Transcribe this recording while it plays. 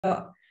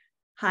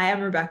Hi,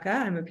 I'm Rebecca.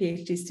 I'm a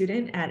PhD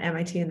student at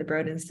MIT and the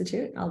Broad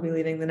Institute. I'll be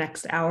leaving the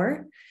next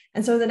hour.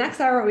 And so the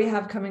next hour what we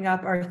have coming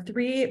up are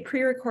 3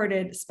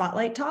 pre-recorded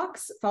spotlight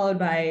talks, followed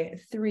by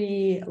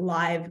 3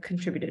 live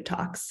contributed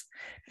talks.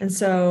 And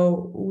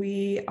so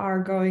we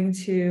are going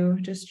to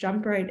just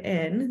jump right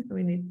in.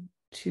 We need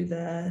to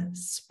the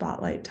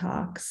spotlight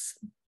talks.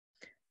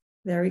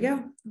 There we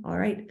go. All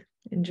right,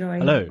 enjoy.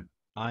 Hello,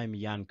 I'm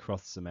Jan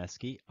Cross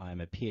Zamirski.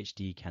 I'm a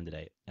PhD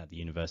candidate at the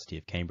University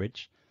of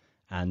Cambridge,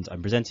 and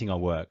I'm presenting our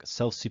work,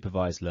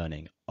 Self-Supervised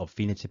Learning of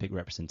Phenotypic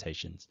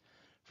Representations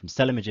from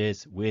Cell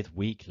Images with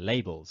Weak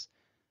Labels.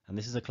 And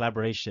this is a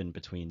collaboration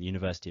between the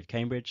University of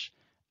Cambridge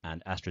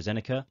and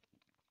AstraZeneca.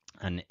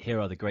 And here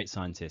are the great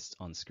scientists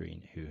on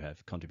screen who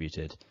have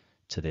contributed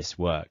to this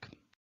work.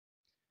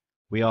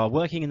 We are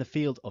working in the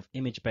field of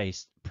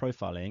image-based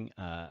profiling,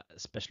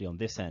 especially on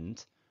this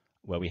end,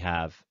 where we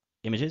have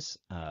images,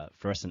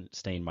 fluorescent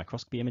stain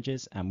microscopy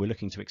images, and we're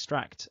looking to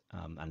extract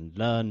and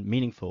learn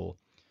meaningful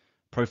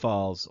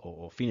profiles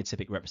or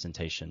phenotypic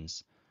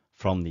representations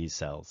from these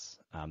cells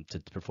to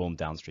perform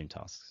downstream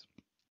tasks.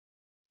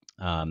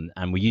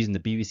 And we're using the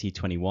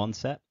BBC21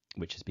 set,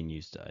 which has been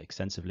used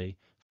extensively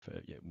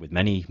with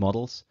many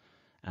models.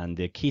 And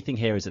the key thing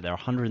here is that there are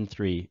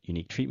 103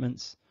 unique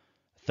treatments,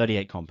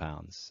 38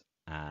 compounds,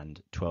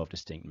 and 12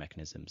 distinct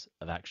mechanisms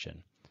of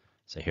action.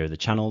 So here are the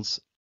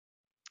channels.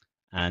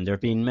 And there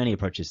have been many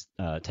approaches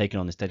taken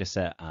on this data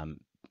set,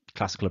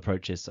 classical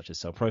approaches such as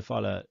cell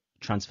profiler,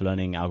 transfer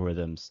learning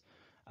algorithms.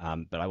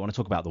 But I want to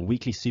talk about the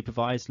weakly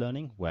supervised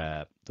learning,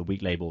 where the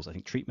weak labels, I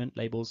think treatment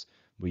labels,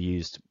 were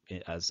used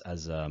as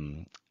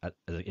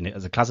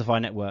a classifier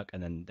network,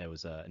 and then there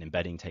was an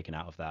embedding taken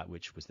out of that,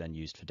 which was then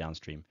used for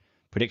downstream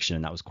prediction,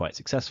 and that was quite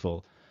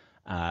successful.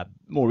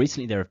 More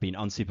recently, there have been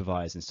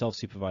unsupervised and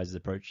self-supervised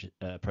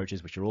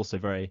approaches, which are also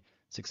very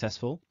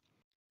successful.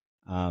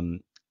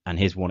 And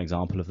here's one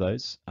example of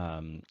those,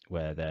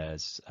 where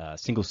there's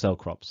single cell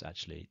crops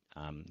actually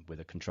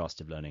with a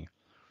contrastive learning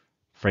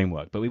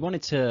framework. But we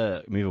wanted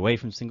to move away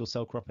from single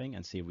cell cropping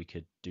and see if we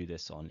could do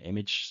this on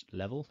image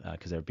level,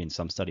 because there have been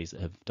some studies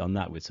that have done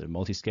that with sort of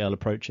multi-scale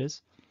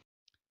approaches.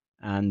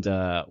 And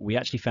we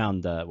actually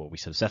found, we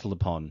sort of settled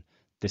upon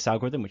this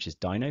algorithm, which is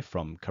Dino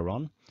from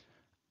Caron.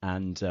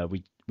 And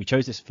we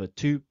chose this for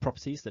 2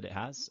 properties that it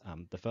has.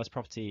 The first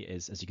property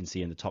is, as you can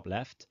see in the top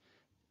left,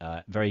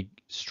 very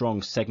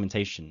strong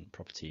segmentation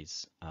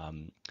properties.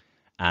 And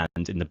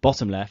in the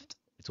bottom left,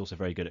 it's also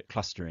very good at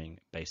clustering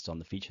based on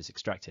the features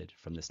extracted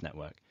from this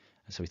network.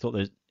 And so we thought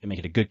that it make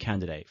it a good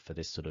candidate for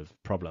this sort of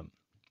problem.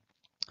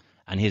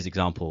 And here's an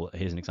example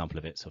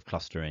of it, sort of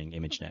clustering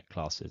ImageNet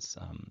classes,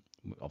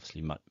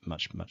 obviously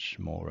much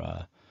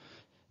more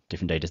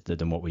different data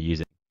than what we're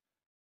using.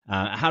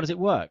 How does it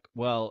work?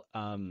 Well,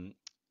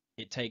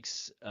 it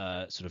takes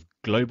sort of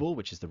global,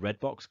 which is the red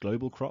box,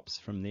 global crops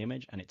from the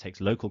image, and it takes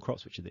local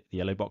crops, which are the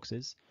yellow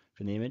boxes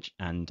from the image,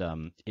 and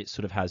it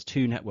sort of has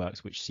 2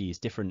 networks which sees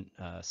different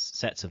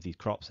sets of these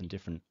crops and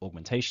different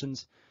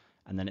augmentations,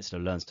 and then it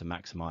sort of learns to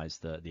maximize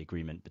the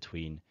agreement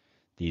between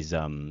these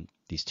two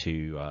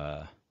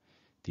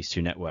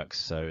networks.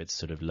 So it's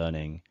sort of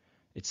learning.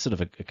 It's sort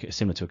of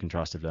similar to a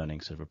contrastive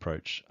learning sort of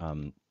approach.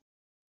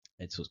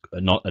 It's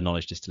a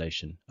knowledge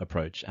distillation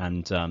approach,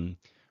 and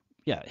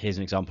yeah, here's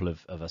an example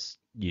of us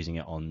using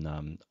it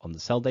on the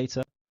cell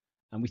data.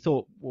 And we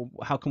thought, well,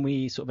 how can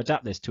we sort of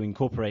adapt this to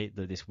incorporate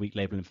this weak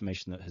label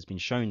information that has been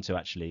shown to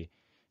actually,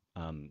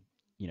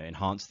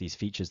 enhance these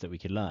features that we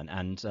could learn?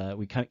 And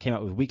we came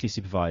up with weakly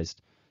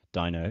supervised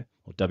Dino,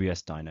 or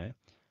WS Dino.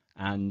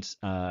 And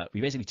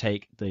we basically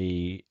take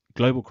the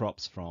global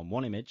crops from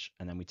one image,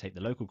 and then we take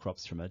the local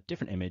crops from a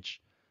different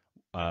image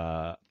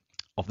of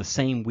the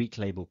same weak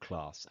label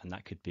class. And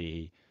that could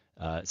be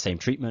same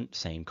treatment,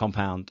 same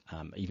compound,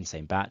 even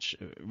same batch.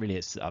 Really,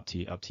 it's up to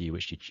you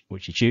which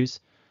you choose.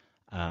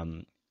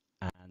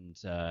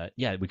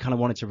 Yeah, we kind of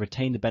wanted to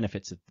retain the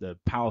benefits of the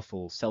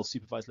powerful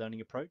self-supervised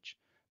learning approach,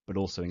 but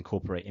also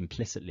incorporate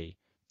implicitly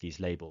these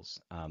labels.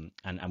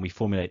 And we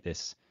formulate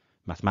this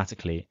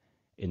mathematically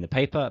in the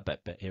paper, but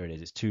here it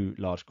is. It's 2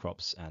 large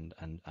crops and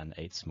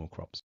 8 small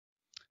crops.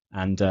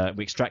 And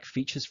we extract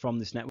features from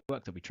this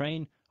network that we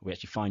train. We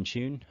actually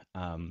fine-tune.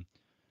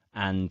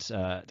 And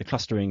the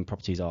clustering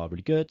properties are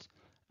really good.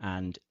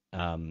 And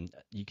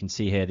you can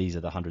see here, these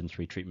are the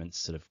 103 treatments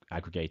sort of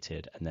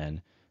aggregated and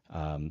then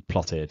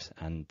plotted,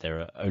 and there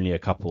are only a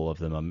couple of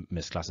them are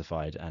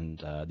misclassified,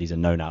 and these are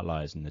known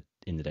outliers in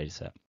the data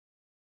set.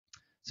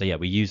 So yeah,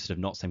 we use sort of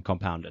not same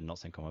compound and not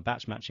same compound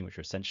batch matching, which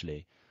are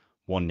essentially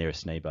one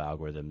nearest neighbor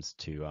algorithms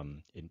to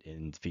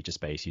in feature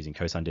space using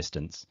cosine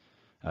distance,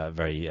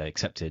 very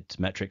accepted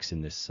metrics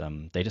in this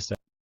data set.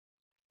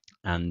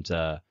 And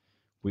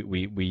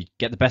we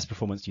get the best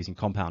performance using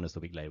compound as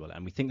the weak label.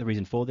 And we think the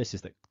reason for this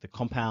is that the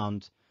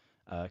compound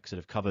sort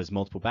of covers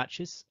multiple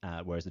batches,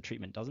 whereas the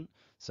treatment doesn't.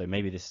 So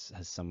maybe this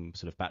has some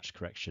sort of batch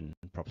correction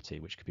property,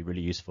 which could be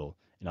really useful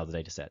in other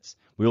data sets.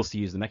 We also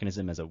use the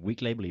mechanism as a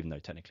weak label, even though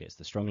technically it's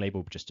the strong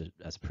label, just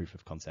as a proof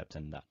of concept,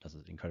 and that does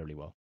it incredibly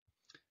well.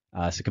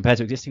 So compared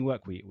to existing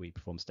work, we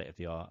perform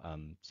state-of-the-art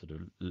sort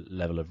of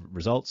level of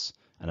results,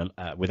 and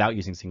without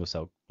using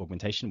single-cell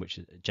augmentation, which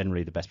is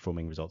generally the best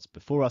performing results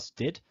before us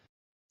did.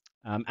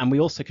 And we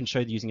also can show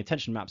that using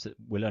attention maps that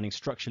we're learning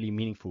structurally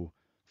meaningful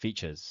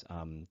features.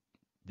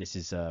 This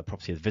is a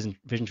property of the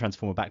vision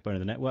transformer backbone of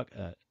the network,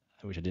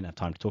 which I didn't have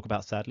time to talk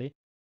about, sadly.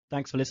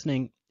 Thanks for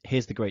listening.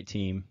 Here's the great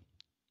team.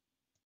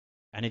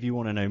 And if you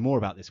want to know more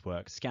about this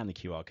work, scan the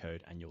QR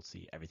code and you'll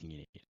see everything you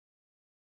need.